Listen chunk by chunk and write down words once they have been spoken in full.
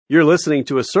You're listening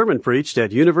to a sermon preached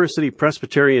at University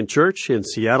Presbyterian Church in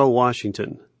Seattle,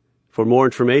 Washington. For more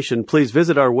information, please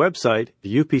visit our website,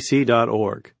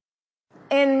 upc.org.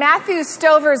 In Matthew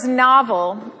Stover's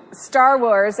novel, Star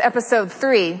Wars Episode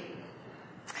 3,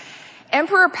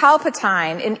 Emperor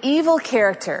Palpatine, an evil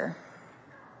character,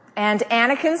 and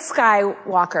Anakin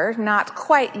Skywalker, not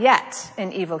quite yet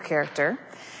an evil character,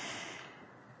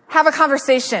 have a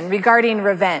conversation regarding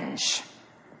revenge.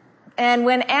 And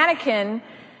when Anakin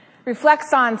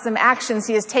reflects on some actions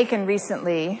he has taken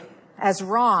recently as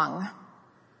wrong,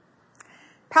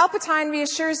 Palpatine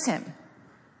reassures him.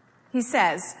 He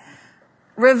says,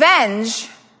 "Revenge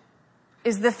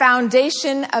is the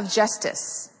foundation of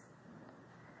justice.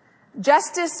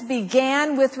 Justice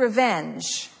began with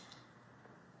revenge,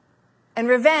 and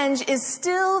revenge is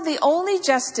still the only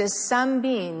justice some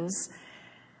beings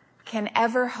can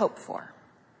ever hope for."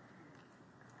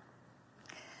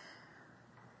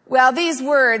 Well, these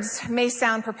words may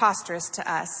sound preposterous to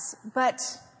us, but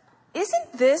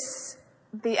isn't this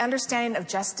the understanding of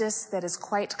justice that is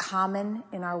quite common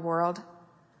in our world?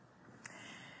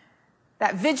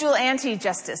 That vigilante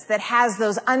justice that has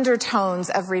those undertones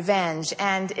of revenge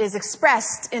and is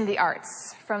expressed in the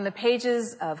arts, from the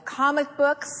pages of comic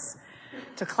books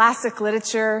to classic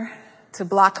literature to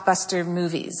blockbuster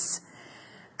movies.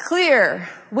 Clear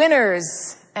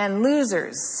winners and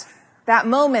losers. That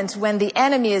moment when the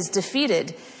enemy is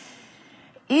defeated,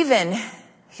 even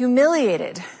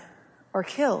humiliated or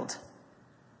killed.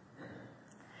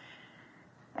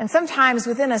 And sometimes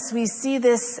within us we see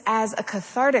this as a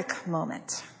cathartic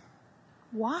moment.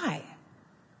 Why?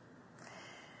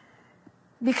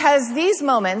 Because these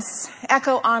moments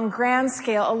echo on grand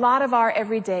scale a lot of our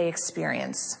everyday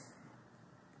experience.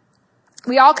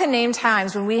 We all can name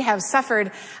times when we have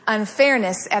suffered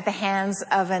unfairness at the hands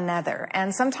of another.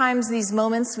 And sometimes these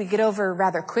moments we get over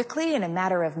rather quickly in a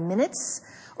matter of minutes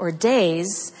or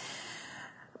days.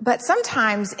 But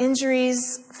sometimes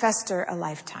injuries fester a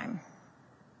lifetime,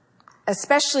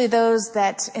 especially those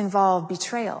that involve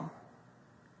betrayal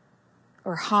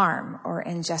or harm or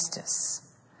injustice.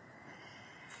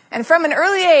 And from an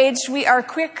early age, we are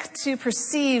quick to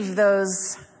perceive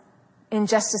those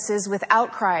injustices with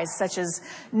outcries such as,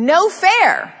 "No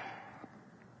fair!"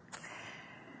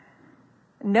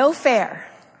 No fair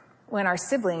when our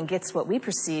sibling gets what we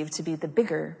perceive to be the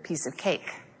bigger piece of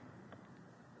cake.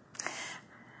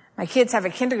 My kids have a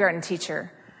kindergarten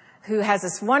teacher who has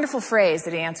this wonderful phrase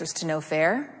that he answers to "no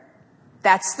fair."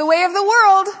 "That's the way of the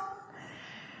world."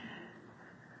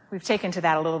 We've taken to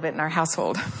that a little bit in our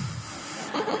household.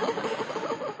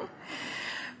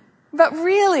 But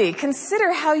really,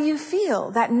 consider how you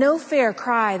feel, that "no fair"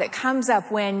 cry that comes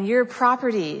up when your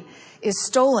property is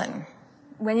stolen,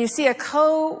 when you see a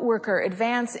co-worker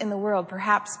advance in the world,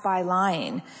 perhaps by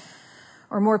lying,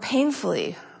 or more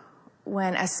painfully,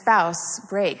 when a spouse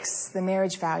breaks the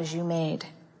marriage vows you made.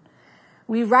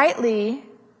 We rightly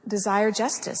desire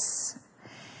justice.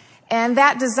 And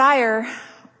that desire,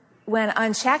 when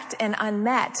unchecked and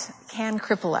unmet, can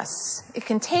cripple us. It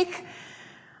can take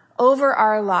over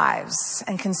our lives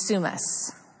and consume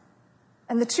us.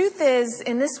 And the truth is,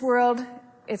 in this world,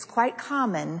 it's quite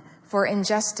common for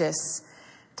injustice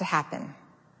to happen.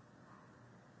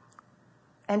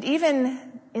 And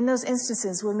even in those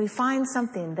instances when we find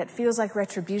something that feels like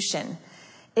retribution,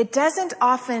 it doesn't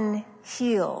often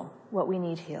heal what we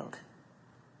need healed.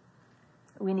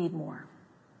 We need more.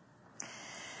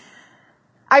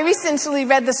 I recently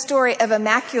read the story of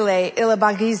Immaculée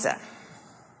Ilibagiza.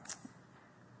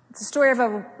 It's the story of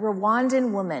a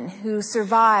Rwandan woman who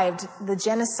survived the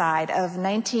genocide of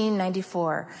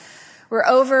 1994, where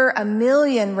over 1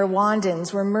 million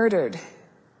Rwandans were murdered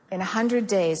in 100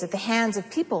 days at the hands of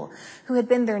people who had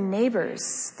been their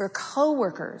neighbors, their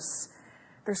co-workers,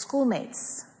 their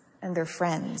schoolmates, and their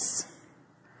friends.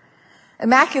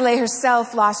 Immaculée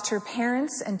herself lost her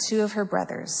parents and 2 of her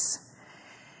brothers.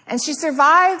 And she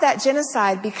survived that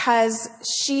genocide because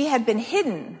she had been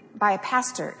hidden by a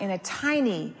pastor in a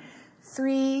tiny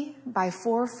 3 by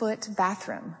 4 foot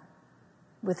bathroom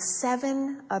with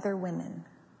 7 other women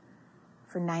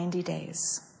for 90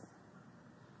 days.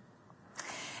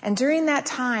 And during that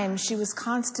time, she was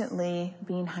constantly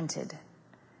being hunted,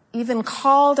 even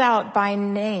called out by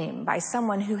name by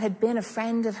someone who had been a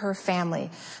friend of her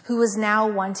family, who was now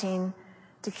wanting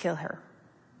to kill her.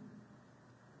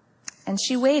 And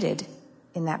she waited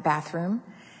in that bathroom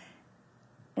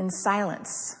in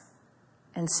silence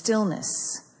and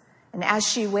stillness. And as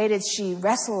she waited, she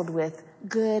wrestled with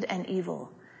good and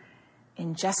evil,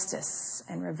 injustice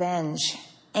and revenge,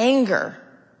 anger,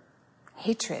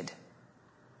 hatred,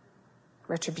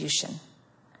 retribution.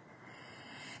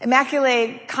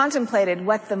 Immaculée contemplated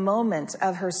what the moment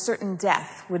of her certain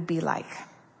death would be like.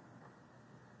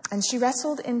 And she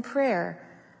wrestled in prayer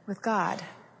with God,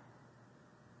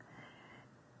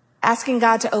 asking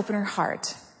God to open her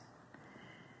heart.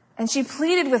 And she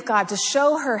pleaded with God to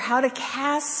show her how to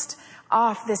cast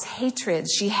off this hatred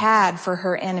she had for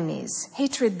her enemies,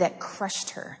 hatred that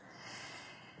crushed her.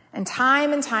 And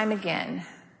time again,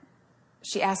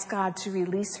 she asked God to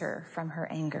release her from her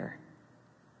anger.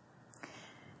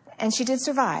 And she did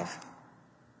survive.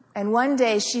 And one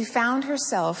day she found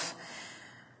herself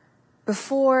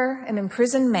before an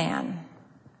imprisoned man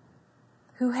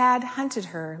who had hunted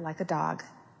her like a dog.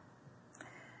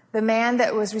 The man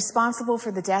that was responsible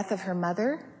for the death of her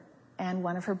mother and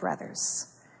one of her brothers.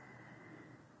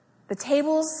 The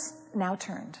tables now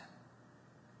turned.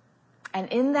 And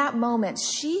in that moment,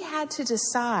 she had to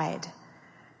decide,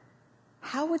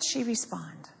 how would she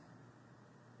respond?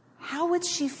 How would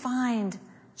she find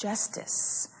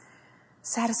justice,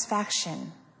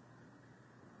 satisfaction,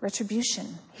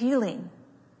 retribution, healing,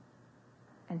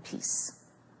 and peace?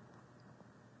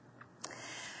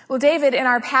 Well, David, in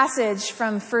our passage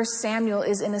from 1 Samuel,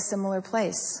 is in a similar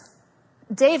place.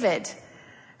 David,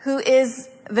 who is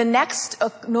the next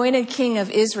anointed king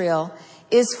of Israel,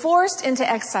 is forced into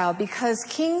exile because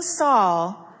King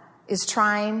Saul is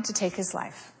trying to take his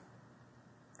life.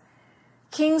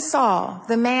 King Saul,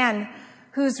 the man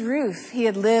whose roof he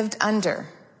had lived under,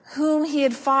 whom he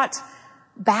had fought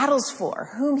battles for,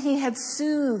 whom he had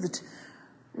soothed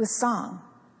with song,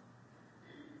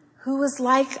 who was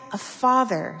like a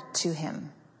father to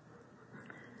him.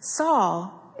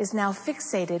 Saul is now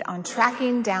fixated on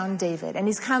tracking down David, and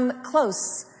he's come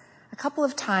close a couple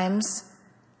of times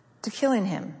to killing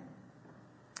him.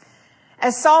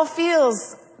 As Saul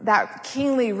feels that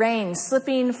kingly reign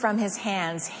slipping from his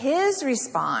hands, his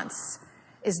response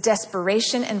is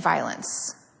desperation and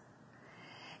violence.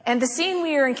 And the scene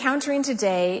we are encountering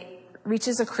today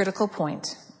reaches a critical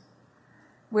point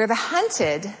where the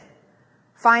hunted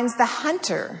finds the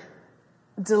hunter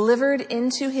delivered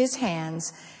into his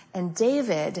hands, and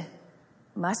David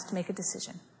must make a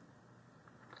decision.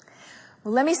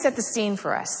 Well, let me set the scene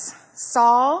for us.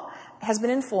 Saul has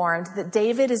been informed that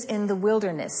David is in the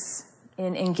wilderness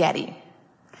in En-Gedi.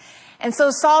 And so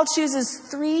Saul chooses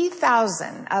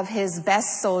 3,000 of his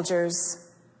best soldiers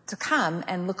to come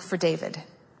and look for David.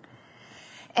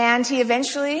 And he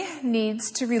eventually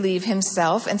needs to relieve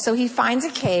himself, and so he finds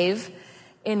a cave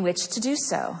in which to do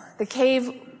so. The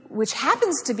cave which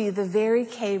happens to be the very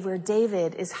cave where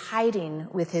David is hiding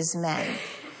with his men.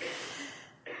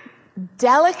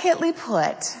 Delicately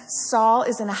put, Saul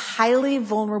is in a highly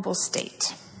vulnerable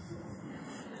state.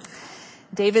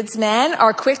 David's men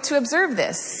are quick to observe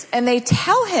this, and they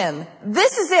tell him,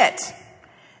 this is it.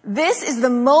 This is the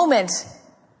moment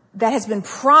that has been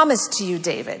promised to you,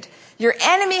 David. Your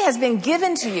enemy has been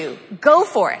given to you. Go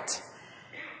for it.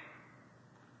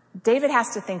 David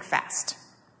has to think fast.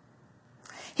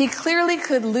 He clearly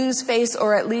could lose face,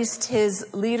 or at least his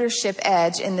leadership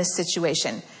edge, in this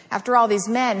situation. After all, these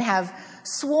men have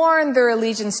sworn their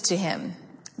allegiance to him.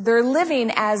 They're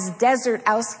living as desert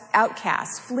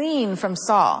outcasts, fleeing from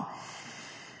Saul.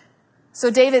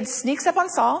 So David sneaks up on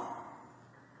Saul,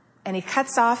 and he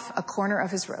cuts off a corner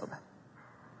of his robe.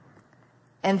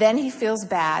 And then he feels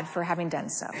bad for having done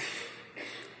so.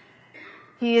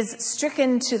 He is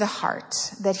stricken to the heart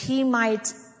that he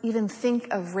might even think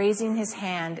of raising his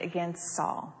hand against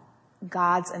Saul,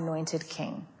 God's anointed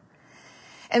king.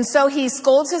 And so he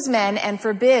scolds his men and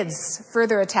forbids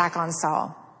further attack on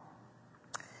Saul.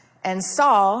 And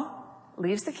Saul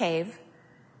leaves the cave,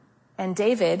 and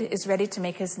David is ready to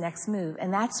make his next move.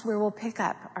 And that's where we'll pick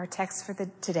up our text for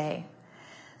today.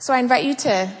 So I invite you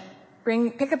to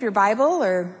pick up your Bible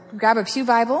or grab a pew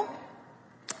Bible,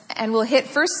 and we'll hit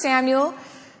 1 Samuel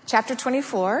chapter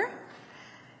 24.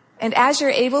 And as you're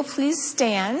able, please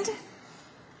stand.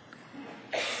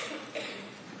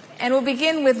 And we'll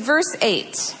begin with verse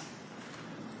 8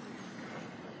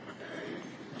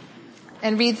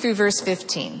 and read through verse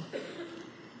 15.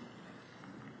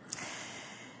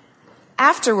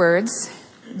 Afterwards,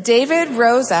 David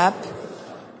rose up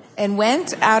and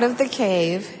went out of the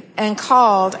cave and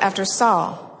called after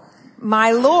Saul,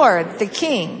 "My lord, the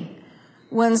king."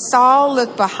 When Saul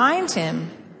looked behind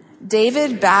him,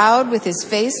 David bowed with his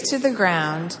face to the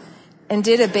ground and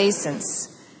did obeisance.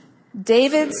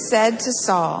 David said to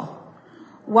Saul,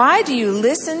 "Why do you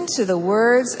listen to the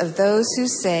words of those who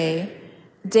say,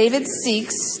 'David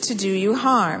seeks to do you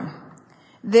harm'?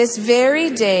 This very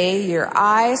day your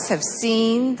eyes have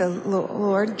seen the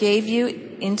Lord gave you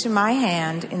into my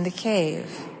hand in the cave.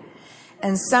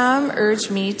 And some urge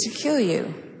me to kill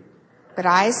you. but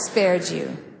I spared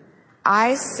you.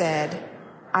 I said,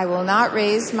 I will not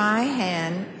raise my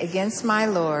hand against my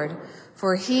Lord,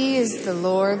 for he is the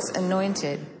Lord's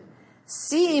anointed.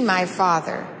 See, my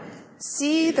father,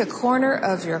 see the corner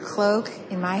of your cloak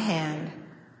in my hand.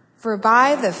 For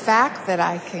by the fact that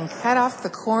I can cut off the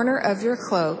corner of your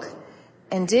cloak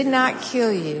and did not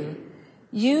kill you,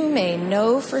 you may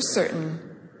know for certain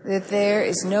that there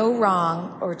is no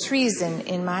wrong or treason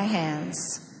in my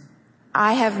hands.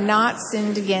 I have not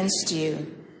sinned against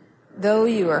you, though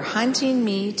you are hunting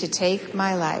me to take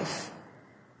my life.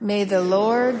 May the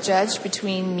Lord judge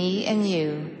between me and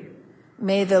you.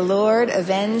 May the Lord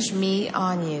avenge me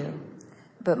on you.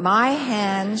 But my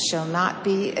hand shall not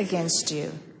be against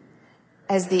you.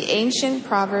 As the ancient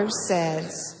proverb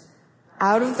says,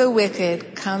 out of the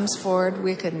wicked comes forward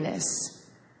wickedness,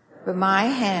 but my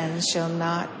hand shall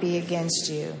not be against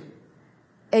you.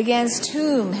 Against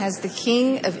whom has the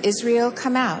King of Israel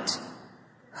come out?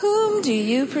 Whom do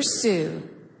you pursue?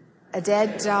 A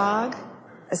dead dog?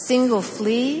 A single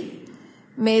flea?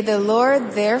 May the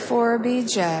Lord therefore be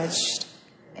judged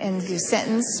and give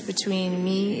sentence between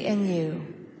me and you.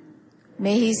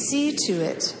 May he see to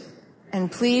it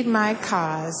and plead my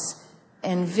cause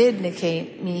and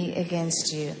vindicate me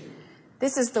against you.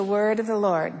 This is the word of the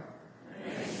Lord.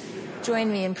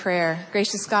 Join me in prayer.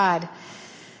 Gracious God,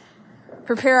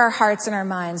 prepare our hearts and our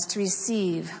minds to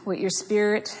receive what your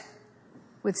Spirit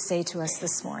would say to us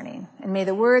this morning. And may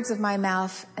the words of my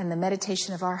mouth and the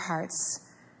meditation of our hearts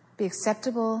be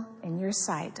acceptable in your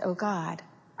sight, O God,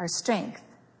 our strength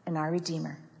and our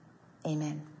Redeemer.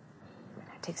 Amen.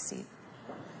 Take a seat.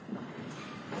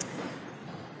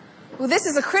 Well, this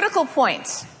is a critical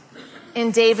point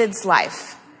in David's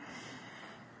life.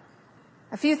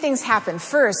 A few things happen.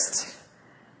 First,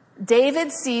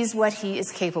 David sees what he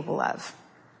is capable of.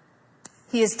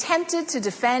 He is tempted to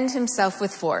defend himself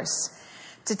with force,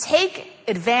 to take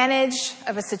advantage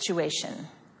of a situation,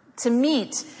 to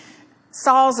meet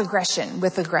Saul's aggression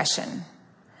with aggression,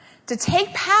 to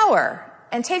take power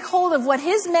and take hold of what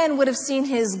his men would have seen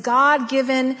his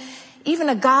God-given, even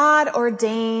a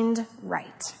God-ordained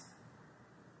right.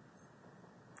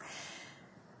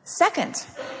 Second,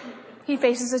 he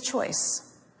faces a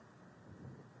choice.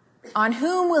 On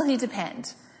whom will he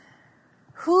depend?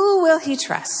 Who will he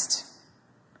trust?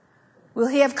 Will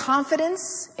he have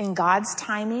confidence in God's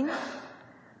timing?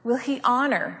 Will he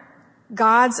honor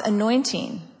God's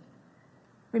anointing?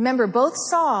 Remember, both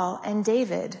Saul and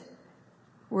David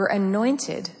were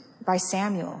anointed by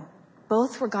Samuel.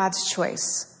 Both were God's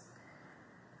choice.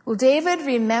 Will David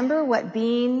remember what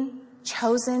being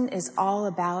chosen is all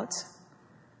about?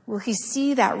 Will he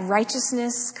see that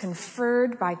righteousness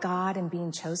conferred by God in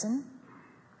being chosen?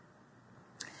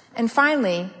 And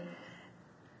finally,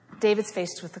 David's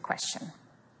faced with the question,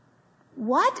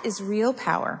 what is real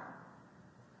power?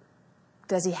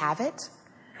 Does he have it?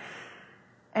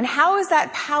 And how is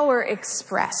that power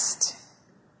expressed?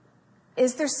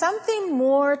 Is there something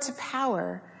more to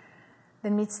power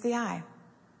than meets the eye?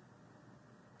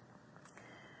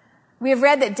 We have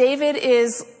read that David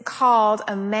is called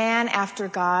a man after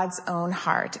God's own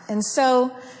heart. And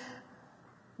so,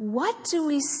 what do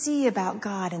we see about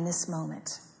God in this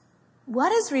moment?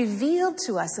 What is revealed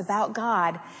to us about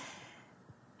God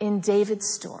in David's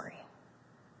story?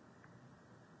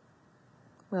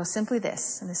 Well, simply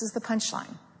this, and this is the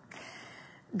punchline.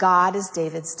 God is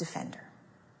David's defender.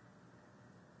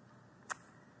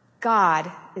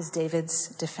 God is David's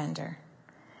defender.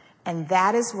 And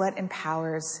that is what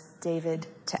empowers David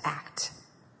to act.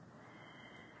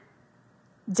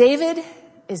 David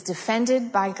is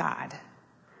defended by God.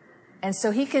 And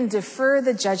so he can defer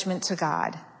the judgment to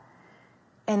God.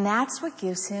 And that's what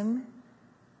gives him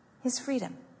his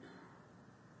freedom.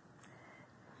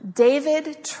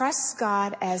 David trusts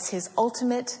God as his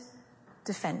ultimate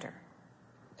defender.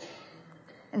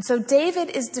 And so David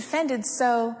is defended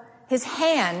so his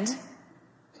hand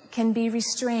can be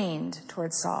restrained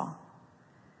towards Saul.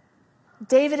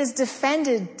 David is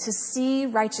defended to see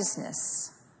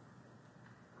righteousness.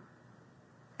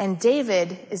 And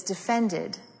David is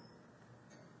defended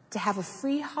to have a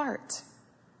free heart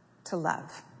to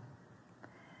love.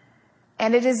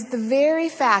 And it is the very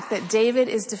fact that David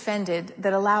is defended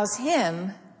that allows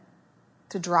him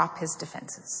to drop his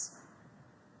defenses.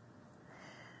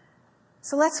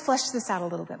 So let's flesh this out a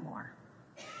little bit more.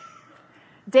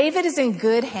 David is in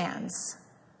good hands.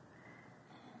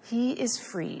 He is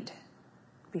freed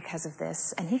because of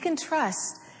this, and he can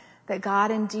trust that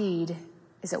God indeed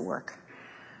is at work,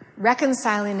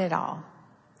 reconciling it all.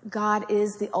 God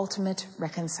is the ultimate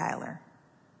reconciler.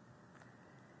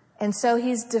 And so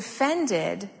he's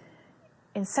defended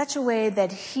in such a way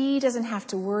that he doesn't have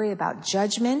to worry about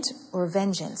judgment or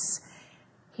vengeance.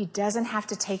 He doesn't have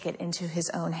to take it into his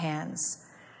own hands.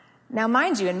 Now,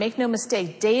 mind you, and make no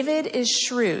mistake, David is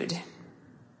shrewd.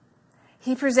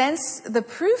 He presents the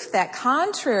proof that,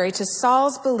 contrary to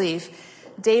Saul's belief,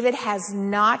 David has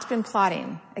not been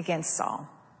plotting against Saul.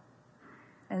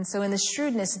 And so in the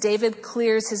shrewdness, David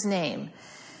clears his name.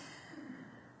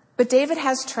 But David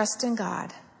has trust in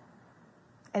God.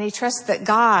 And he trusts that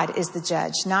God is the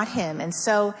judge, not him. And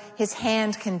so his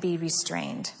hand can be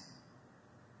restrained.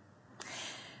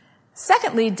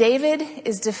 Secondly, David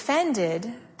is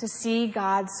defended to see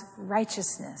God's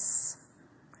righteousness.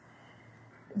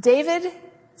 David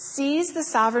sees the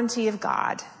sovereignty of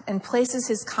God and places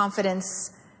his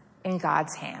confidence in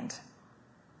God's hand.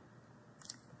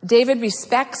 David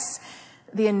respects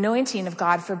the anointing of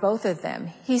God for both of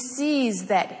them. He sees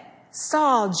that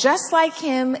Saul, just like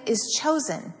him, is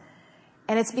chosen.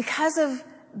 And it's because of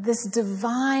this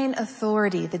divine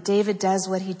authority that David does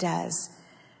what he does.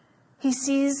 He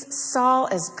sees Saul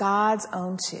as God's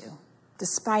own too,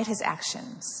 despite his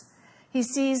actions. He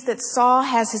sees that Saul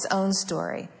has his own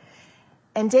story.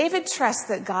 And David trusts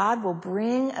that God will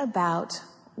bring about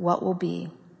what will be.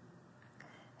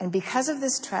 And because of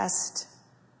this trust,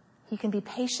 he can be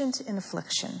patient in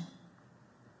affliction.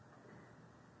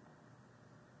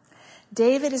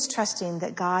 David is trusting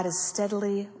that God is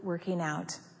steadily working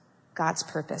out God's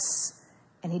purpose,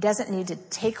 and he doesn't need to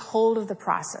take hold of the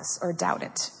process or doubt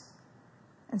it.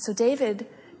 And so David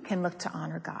can look to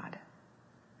honor God.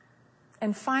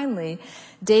 And finally,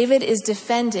 David is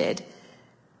defended,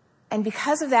 and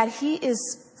because of that, he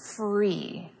is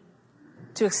free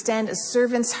to extend a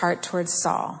servant's heart towards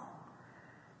Saul.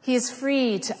 He is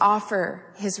free to offer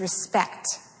his respect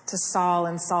to Saul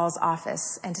and Saul's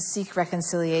office and to seek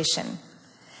reconciliation.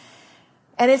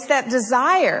 And it's that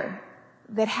desire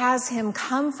that has him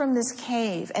come from this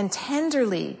cave and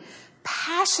tenderly,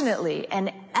 passionately,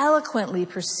 and eloquently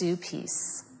pursue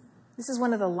peace. This is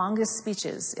one of the longest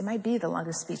speeches. It might be the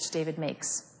longest speech David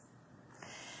makes.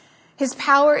 His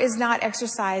power is not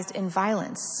exercised in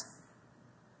violence,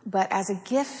 but as a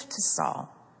gift to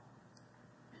Saul.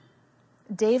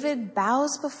 David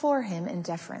bows before him in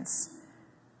deference.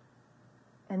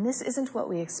 And this isn't what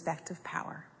we expect of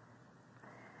power.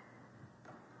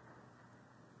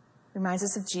 Reminds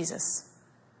us of Jesus.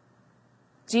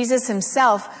 Jesus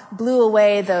himself blew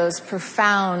away those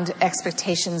profound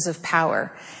expectations of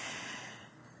power.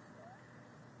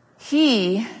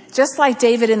 He, just like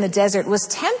David in the desert, was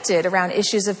tempted around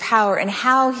issues of power and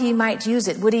how he might use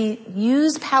it. Would he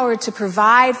use power to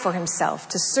provide for himself,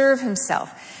 to serve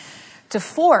himself, to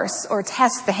force or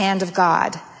test the hand of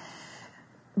God?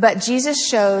 But Jesus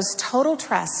shows total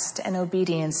trust and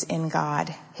obedience in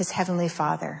God, his heavenly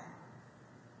Father.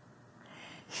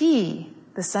 He,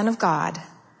 the Son of God,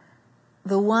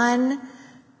 the one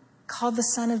called the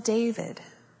Son of David,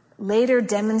 later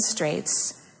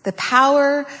demonstrates the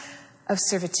power of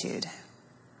servitude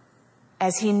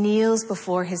as he kneels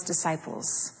before his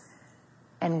disciples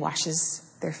and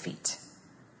washes their feet.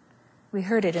 We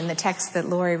heard it in the text that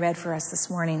Lori read for us this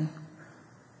morning.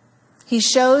 He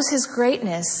shows his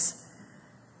greatness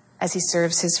as he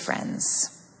serves his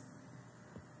friends.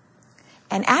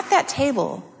 And at that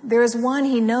table, there is one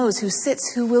he knows who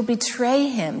sits, who will betray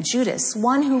him, Judas,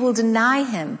 one who will deny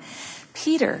him,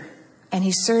 Peter, and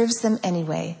he serves them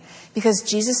anyway, because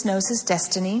Jesus knows his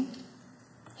destiny.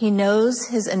 He knows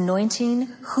his anointing,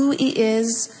 who he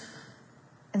is,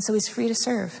 and so he's free to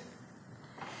serve.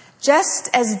 Just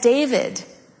as David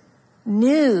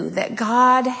knew that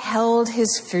God held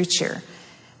his future,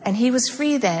 and he was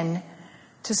free then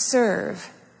to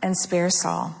serve and spare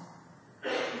Saul.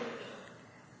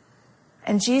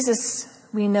 And Jesus,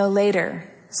 we know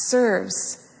later,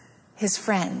 serves his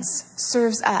friends,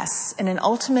 serves us in an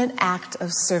ultimate act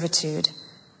of servitude,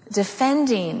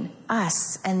 defending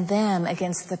us and them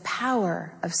against the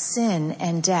power of sin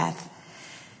and death,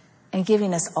 and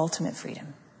giving us ultimate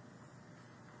freedom.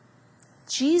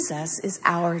 Jesus is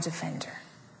our defender.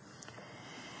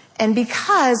 And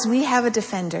because we have a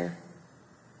defender,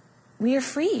 we are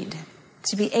freed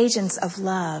to be agents of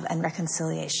love and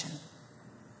reconciliation.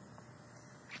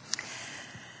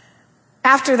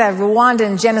 After the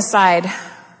Rwandan genocide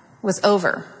was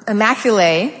over,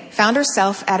 Immaculée found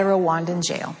herself at a Rwandan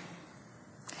jail.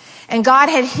 And God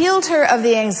had healed her of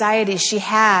the anxiety she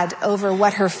had over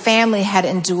what her family had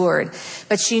endured,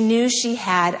 but she knew she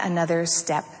had another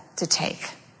step to take.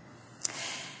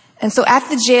 And so at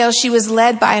the jail, she was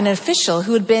led by an official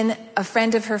who had been a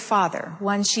friend of her father,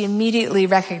 one she immediately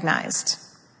recognized.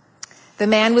 The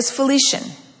man was Felician,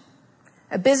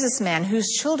 a businessman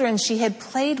whose children she had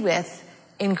played with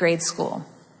in grade school.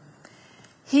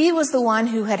 He was the one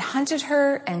who had hunted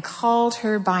her and called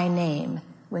her by name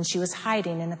when she was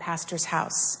hiding in the pastor's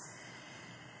house.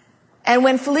 And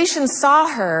when Felician saw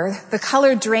her, the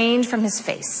color drained from his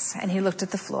face, and he looked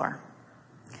at the floor.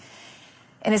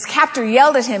 And his captor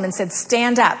yelled at him and said,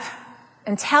 "Stand up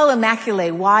and tell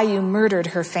Immaculée why you murdered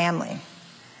her family."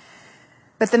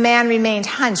 But the man remained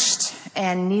hunched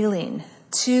and kneeling,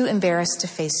 too embarrassed to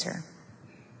face her.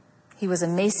 He was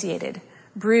emaciated,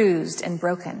 bruised, and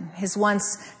broken. His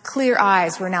once clear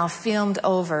eyes were now filmed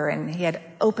over, and he had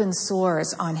open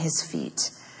sores on his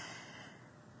feet.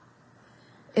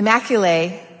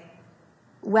 Immaculée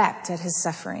wept at his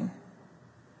suffering,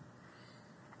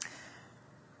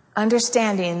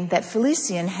 understanding that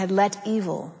Felician had let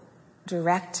evil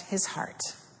direct his heart,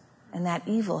 and that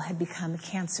evil had become a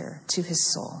cancer to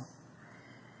his soul.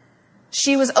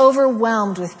 She was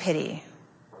overwhelmed with pity.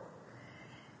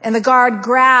 And the guard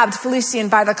grabbed Felician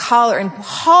by the collar and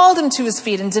hauled him to his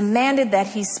feet and demanded that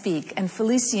he speak. And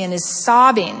Felician is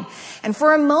sobbing. And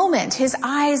for a moment, his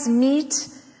eyes meet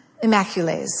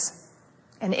Immaculée's.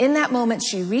 And in that moment,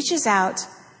 she reaches out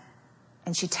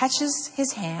and she touches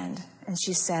his hand and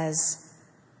she says,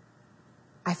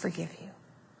 "I forgive you."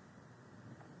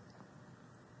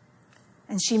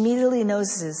 And she immediately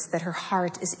notices that her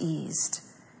heart is eased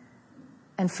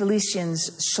and Felician's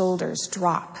shoulders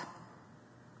drop.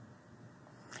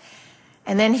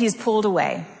 And then he's pulled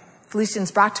away.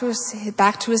 Felician's brought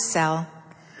back to his cell.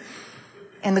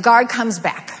 And the guard comes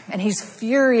back, and he's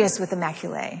furious with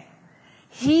Immaculée.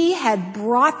 He had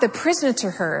brought the prisoner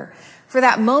to her for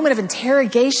that moment of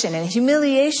interrogation and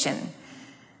humiliation.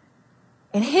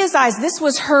 In his eyes, this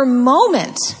was her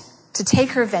moment to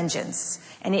take her vengeance.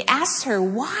 And he asked her,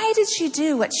 why did she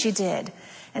do what she did?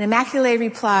 And Immaculée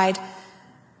replied,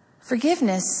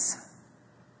 "Forgiveness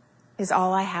is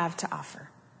all I have to offer."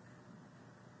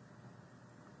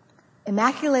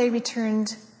 Immaculée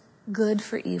returned good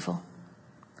for evil.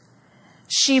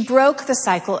 She broke the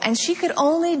cycle, and she could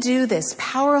only do this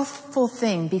powerful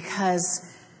thing because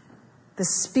the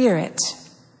Spirit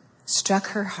struck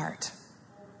her heart,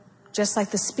 just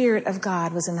like the Spirit of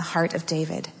God was in the heart of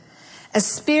David. A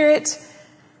spirit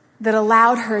that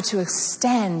allowed her to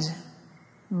extend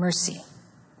mercy.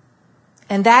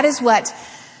 And that is what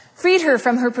freed her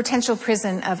from her potential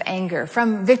prison of anger,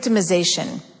 from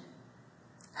victimization.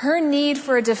 Her need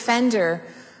for a defender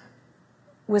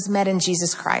was met in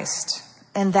Jesus Christ,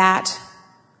 and that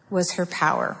was her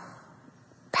power.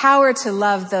 Power to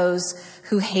love those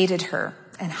who hated her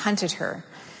and hunted her,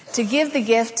 to give the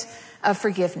gift of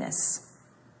forgiveness,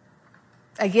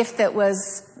 a gift that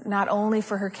was not only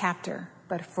for her captor,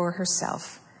 but for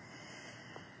herself.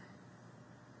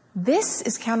 This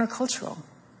is countercultural.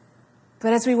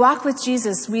 But as we walk with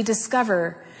Jesus, we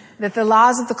discover that the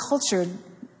laws of the culture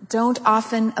don't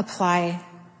often apply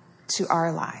to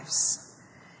our lives.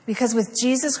 Because with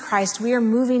Jesus Christ, we are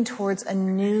moving towards a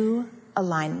new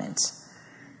alignment.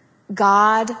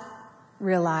 God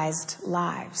realized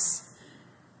lives.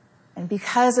 And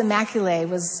because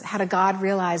Immaculée had a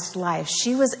God-realized life,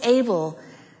 she was able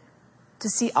to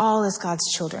see all as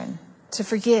God's children, to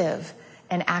forgive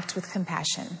and act with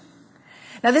compassion.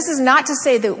 Now, this is not to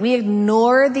say that we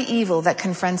ignore the evil that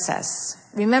confronts us.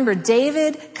 Remember,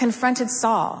 David confronted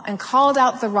Saul and called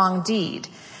out the wrong deed.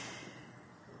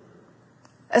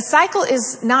 A cycle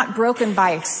is not broken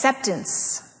by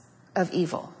acceptance of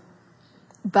evil,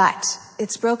 but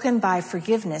it's broken by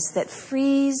forgiveness that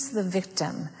frees the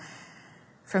victim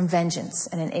from vengeance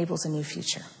and enables a new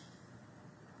future.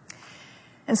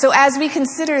 And so as we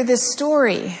consider this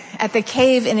story at the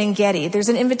cave in En-Gedi, there's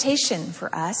an invitation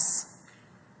for us.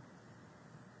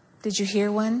 Did you hear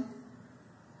one?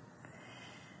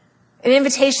 An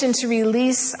invitation to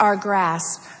release our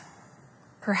grasp,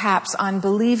 perhaps on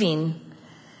believing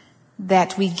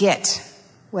that we get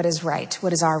what is right,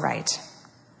 what is our right.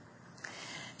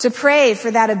 To pray for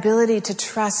that ability to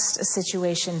trust a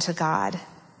situation to God.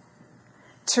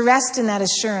 To rest in that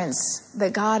assurance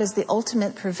that God is the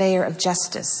ultimate purveyor of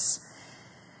justice.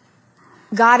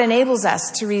 God enables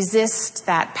us to resist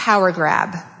that power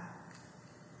grab,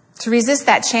 to resist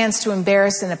that chance to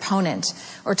embarrass an opponent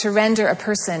or to render a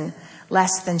person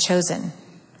less than chosen.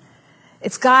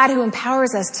 It's God who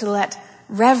empowers us to let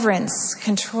reverence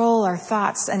control our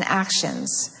thoughts and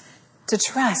actions, to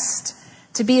trust,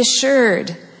 to be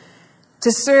assured,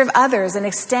 to serve others and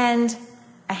extend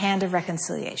a hand of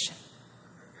reconciliation.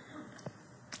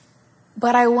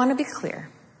 But I want to be clear.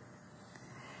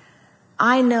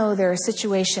 I know there are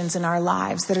situations in our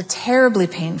lives that are terribly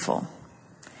painful,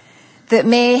 that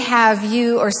may have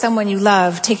you or someone you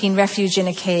love taking refuge in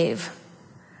a cave,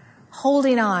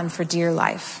 holding on for dear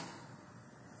life.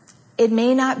 It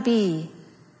may not be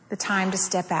the time to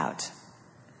step out.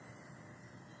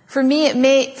 For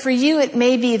you, it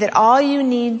may be that all you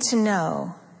need to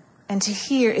know and to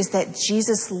hear is that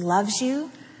Jesus loves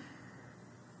you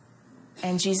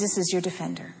and Jesus is your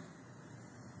defender.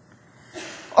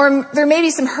 Or there may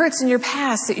be some hurts in your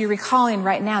past that you're recalling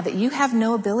right now that you have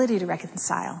no ability to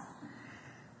reconcile.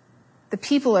 The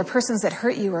people or persons that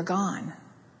hurt you are gone.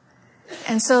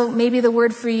 And so maybe the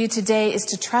word for you today is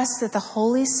to trust that the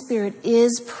Holy Spirit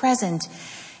is present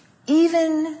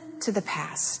even to the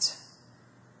past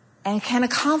and can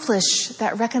accomplish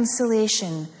that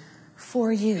reconciliation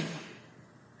for you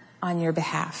on your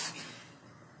behalf.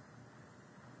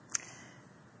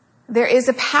 There is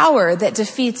a power that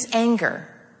defeats anger,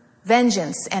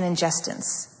 vengeance, and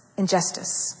injustice,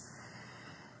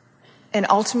 an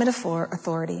ultimate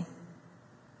authority.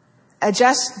 A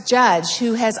just judge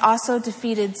who has also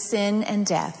defeated sin and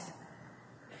death.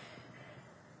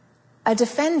 A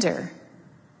defender.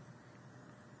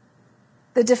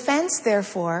 The defense,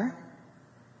 therefore,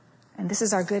 and this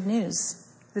is our good news,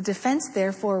 the defense,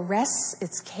 therefore, rests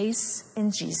its case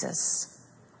in Jesus.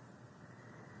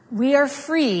 We are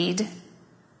freed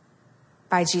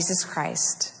by Jesus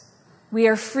Christ. We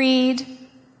are freed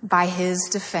by his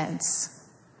defense.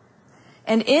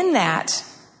 And in that,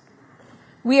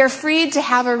 we are freed to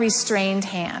have a restrained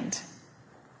hand.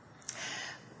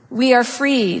 We are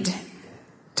freed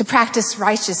to practice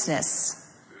righteousness.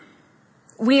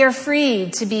 We are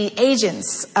freed to be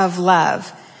agents of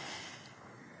love.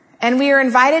 And we are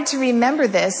invited to remember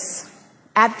this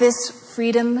at this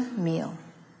freedom meal.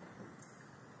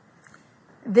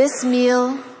 This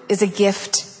meal is a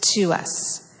gift to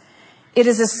us. It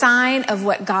is a sign of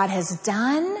what God has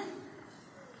done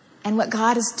and what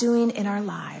God is doing in our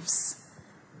lives.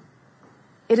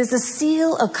 It is a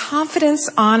seal of confidence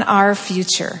on our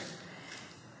future.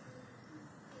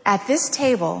 At this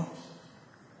table,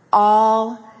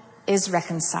 all is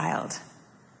reconciled.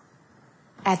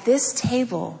 At this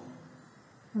table,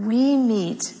 we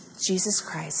meet Jesus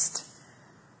Christ,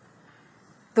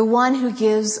 the one who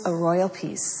gives a royal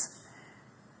peace.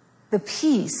 The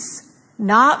peace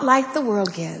not like the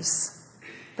world gives,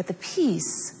 but the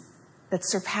peace that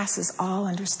surpasses all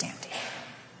understanding.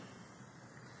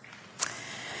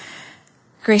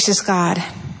 Gracious God,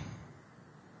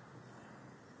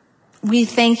 we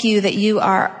thank you that you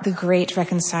are the great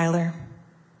reconciler,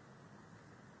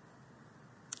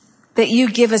 that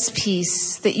you give us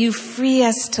peace, that you free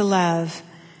us to love.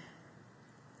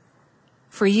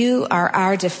 For you are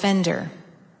our defender,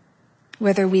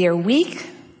 whether we are weak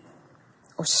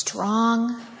or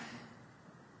strong.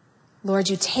 Lord,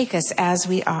 you take us as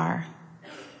we are.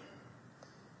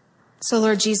 So,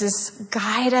 Lord Jesus,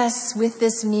 guide us with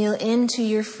this meal into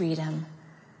your freedom.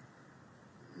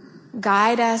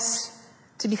 Guide us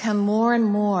to become more and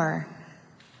more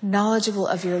knowledgeable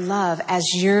of your love as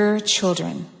your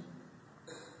children.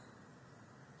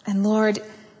 And Lord,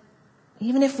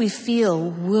 even if we feel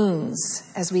wounds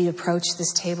as we approach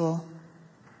this table,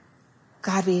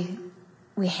 God, we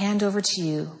hand over to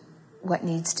you what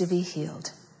needs to be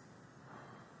healed,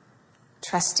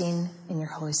 trusting in your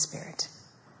Holy Spirit.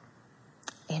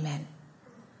 Amen.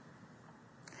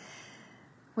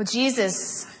 Well,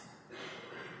 Jesus,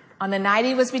 on the night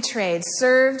he was betrayed,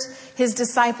 served his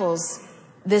disciples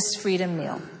this freedom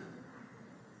meal.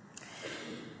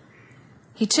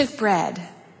 He took bread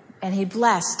and he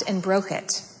blessed and broke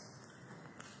it.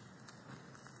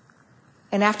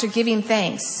 And after giving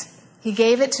thanks, he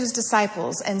gave it to his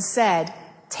disciples and said,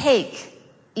 "Take,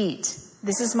 eat.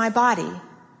 This is my body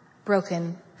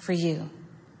broken for you."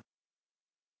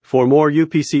 For more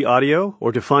UPC audio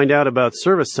or to find out about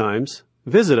service times,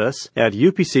 visit us at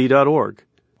upc.org.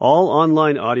 All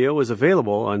online audio is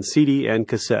available on CD and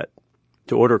cassette.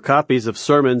 To order copies of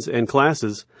sermons and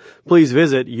classes, please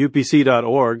visit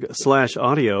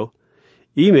upc.org/audio,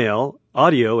 email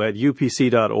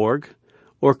audio@upc.org,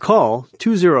 or call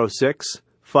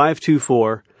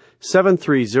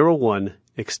 206-524-7301,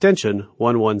 extension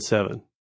 117.